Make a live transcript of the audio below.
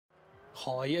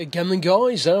Hi again then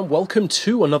guys, and welcome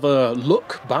to another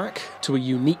look back to a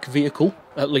unique vehicle,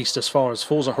 at least as far as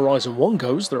Forza Horizon 1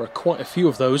 goes. There are quite a few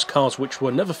of those cars which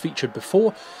were never featured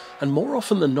before, and more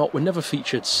often than not were never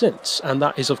featured since, and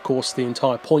that is of course the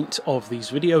entire point of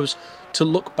these videos, to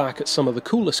look back at some of the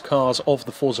coolest cars of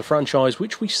the Forza franchise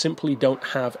which we simply don't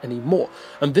have anymore.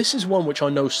 And this is one which I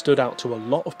know stood out to a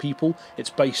lot of people. It's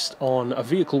based on a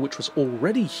vehicle which was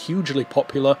already hugely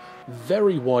popular,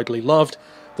 very widely loved,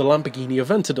 the Lamborghini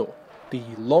Aventador, the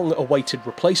long-awaited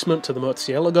replacement to the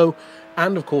Maciel,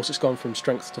 and of course it's gone from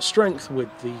strength to strength with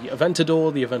the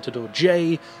Aventador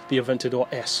J, the Aventador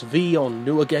SV on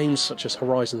newer games such as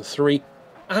Horizon 3,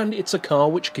 and it's a car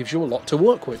which gives you a lot to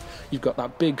work with. You've got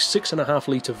that big 6.5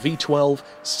 litre V12,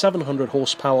 700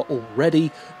 horsepower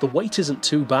already, the weight isn't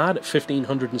too bad at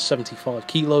 1,575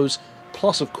 kilos,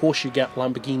 plus of course you get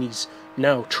Lamborghini's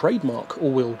now trademark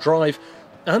all-wheel drive,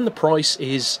 and the price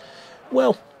is,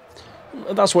 well,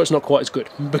 that's why it's not quite as good,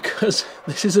 because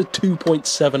this is a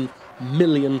 2.7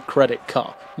 million credit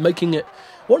car, making it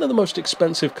one of the most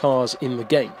expensive cars in the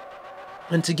game.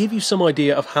 And to give you some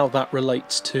idea of how that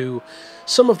relates to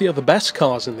some of the other best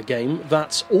cars in the game,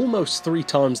 that's almost 3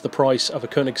 times the price of a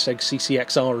Koenigsegg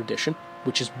CCXR edition,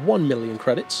 which is 1 million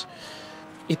credits.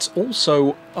 It's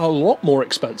also a lot more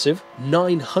expensive,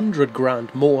 900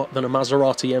 grand more than a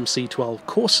Maserati MC12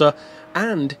 Corsa,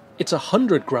 and it's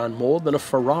 100 grand more than a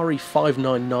Ferrari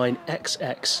 599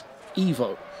 XX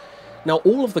Evo. Now,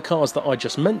 all of the cars that I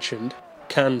just mentioned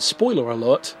can, spoiler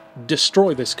alert,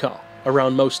 destroy this car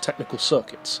around most technical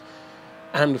circuits.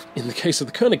 And in the case of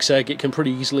the Koenigsegg, it can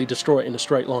pretty easily destroy it in a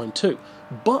straight line too.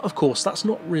 But of course, that's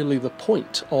not really the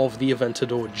point of the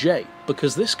Aventador J,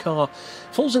 because this car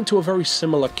falls into a very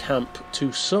similar camp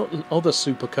to certain other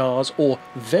supercars, or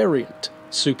variant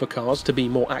supercars to be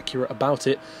more accurate about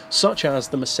it, such as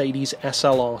the Mercedes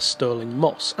SLR Sterling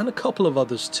Moss, and a couple of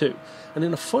others too, and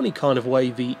in a funny kind of way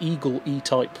the Eagle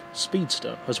E-Type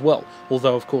Speedster as well,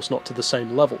 although of course not to the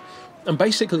same level. And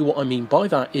basically what I mean by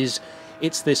that is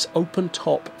it's this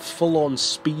open-top, full-on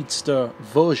speedster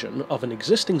version of an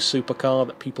existing supercar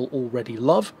that people already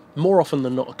love, more often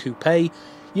than not a coupe.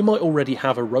 You might already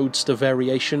have a roadster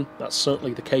variation, that's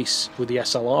certainly the case with the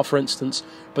SLR for instance,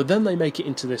 but then they make it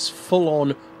into this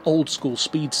full-on old-school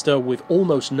speedster with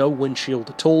almost no windshield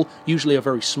at all, usually a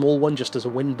very small one just as a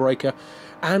windbreaker,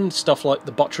 and stuff like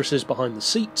the buttresses behind the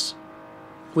seats,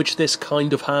 which this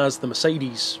kind of has. The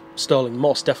Mercedes Sterling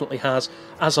Moss definitely has.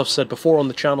 As I've said before on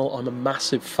the channel, I'm a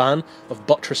massive fan of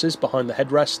buttresses behind the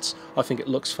headrests. I think it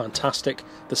looks fantastic.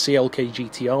 The CLK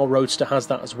GTR Roadster has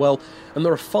that as well, and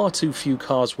there are far too few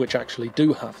cars which actually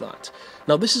do have that.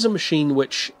 Now, this is a machine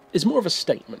which is more of a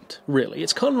statement, really.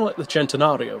 It's kind of like the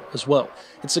Centenario as well.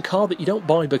 It's a car that you don't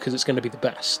buy because it's going to be the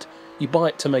best. You buy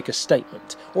it to make a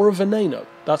statement. Or a Veneno,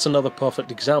 that's another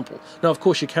perfect example. Now, of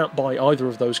course, you can't buy either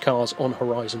of those cars on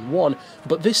Horizon 1,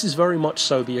 but this is very much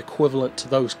so the equivalent to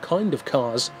those kind of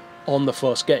cars on the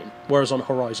first game. Whereas on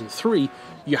Horizon 3,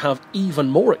 you have even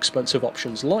more expensive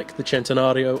options like the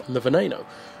Centenario and the Veneno.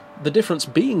 The difference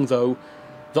being, though,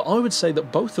 that I would say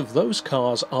that both of those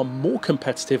cars are more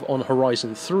competitive on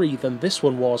Horizon 3 than this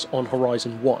one was on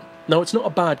Horizon 1. Now, it's not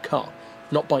a bad car,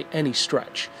 not by any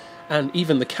stretch. And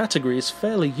even the category is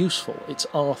fairly useful. It's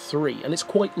R3, and it's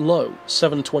quite low.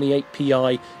 728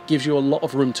 PI gives you a lot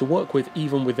of room to work with,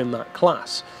 even within that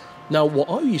class. Now, what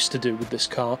I used to do with this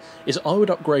car is I would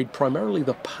upgrade primarily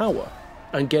the power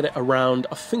and get it around,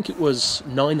 I think it was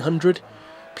 900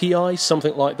 PI,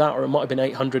 something like that, or it might have been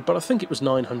 800, but I think it was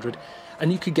 900.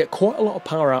 And you could get quite a lot of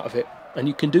power out of it. And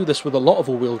you can do this with a lot of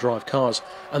all-wheel drive cars,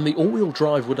 and the all-wheel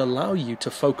drive would allow you to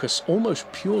focus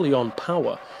almost purely on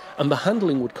power, and the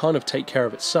handling would kind of take care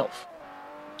of itself.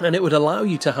 And it would allow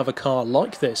you to have a car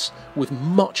like this with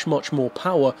much, much more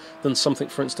power than something,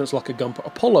 for instance, like a Gumper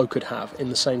Apollo could have in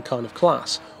the same kind of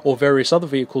class, or various other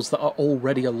vehicles that are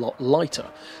already a lot lighter.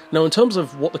 Now, in terms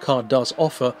of what the car does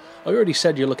offer, I already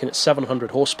said you're looking at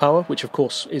 700 horsepower, which of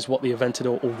course is what the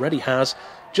Aventador already has,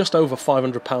 just over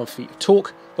 500 pound-feet of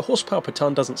torque. The horsepower per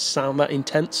tonne doesn't sound that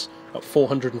intense, at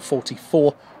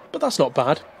 444, but that's not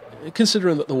bad,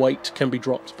 considering that the weight can be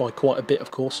dropped by quite a bit, of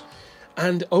course.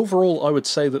 And overall, I would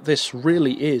say that this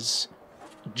really is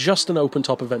just an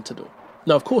open-top Aventador.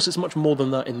 Now, of course, it's much more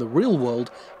than that in the real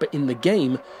world, but in the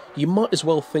game, you might as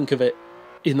well think of it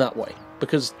in that way,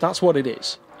 because that's what it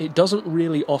is. It doesn't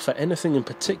really offer anything in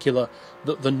particular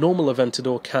that the normal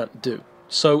Aventador can't do.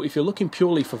 So if you're looking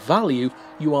purely for value,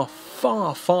 you are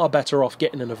far, far better off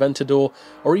getting an Aventador,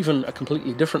 or even a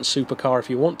completely different supercar if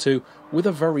you want to, with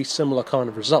a very similar kind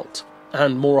of result.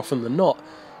 And more often than not,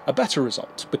 a better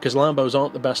result, because Lambos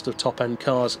aren't the best of top-end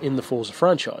cars in the Forza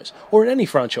franchise, or in any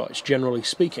franchise, generally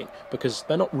speaking, because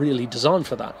they're not really designed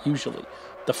for that, usually.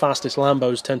 The fastest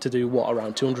Lambos tend to do, what,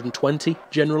 around 220,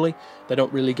 generally? They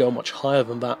don't really go much higher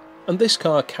than that. And this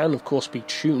car can, of course, be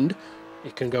tuned.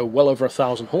 It can go well over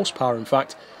 1,000 horsepower, in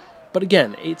fact. But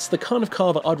again, it's the kind of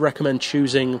car that I'd recommend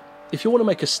choosing if you want to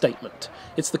make a statement.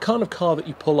 It's the kind of car that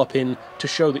you pull up in to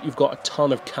show that you've got a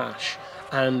ton of cash,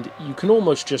 and you can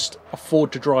almost just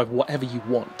afford to drive whatever you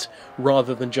want,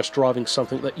 rather than just driving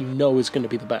something that you know is going to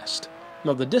be the best.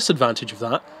 Now, the disadvantage of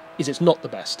that is it's not the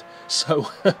best. So,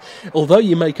 although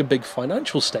you make a big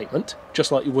financial statement,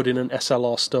 just like you would in an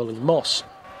SLR Sterling Moss,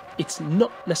 it's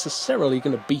not necessarily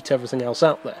going to beat everything else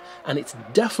out there, and it's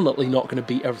definitely not going to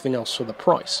beat everything else for the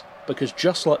price, because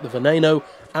just like the Veneno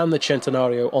and the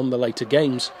Centenario on the later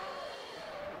games,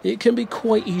 it can be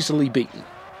quite easily beaten.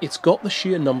 It's got the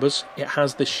sheer numbers, it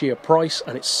has the sheer price,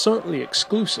 and it's certainly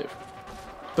exclusive.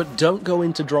 But don't go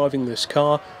into driving this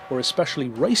car, or especially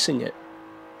racing it,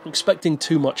 expecting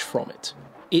too much from it.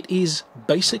 It is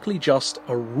basically just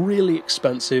a really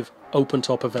expensive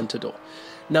open-top Aventador.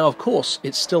 Now, of course,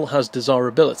 it still has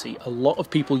desirability. A lot of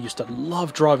people used to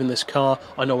love driving this car.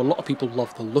 I know a lot of people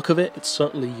love the look of it. It's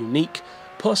certainly unique.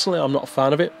 Personally, I'm not a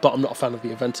fan of it, but I'm not a fan of the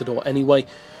Aventador anyway.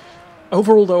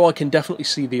 Overall, though, I can definitely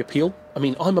see the appeal. I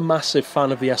mean, I'm a massive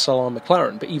fan of the SLR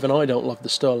McLaren, but even I don't love the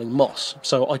Sterling Moss,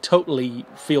 so I totally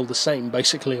feel the same,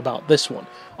 basically, about this one.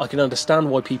 I can understand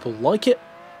why people like it,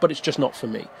 but it's just not for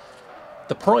me.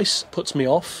 The price puts me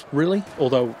off, really,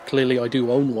 although clearly I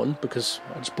do own one, because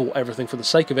I just bought everything for the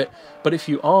sake of it, but if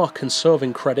you are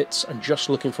conserving credits and just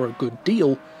looking for a good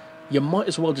deal, you might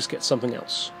as well just get something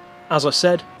else. As I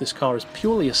said, this car is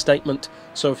purely a statement,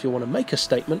 so if you want to make a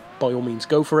statement, by all means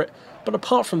go for it. But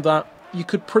apart from that, you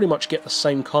could pretty much get the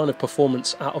same kind of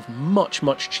performance out of much,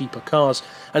 much cheaper cars.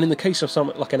 And in the case of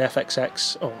something like an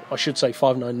FXX, or I should say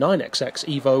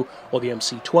 599XX Evo, or the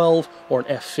MC12, or an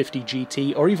F50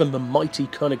 GT, or even the mighty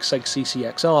Koenigsegg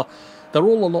CCXR, they're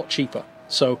all a lot cheaper.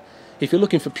 So if you're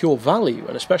looking for pure value,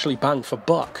 and especially bang for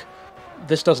buck,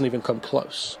 this doesn't even come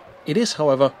close. It is,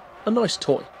 however, a nice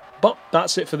toy. But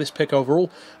that's it for this pick overall.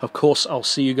 Of course, I'll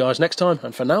see you guys next time,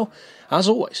 and for now, as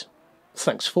always,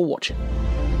 thanks for watching.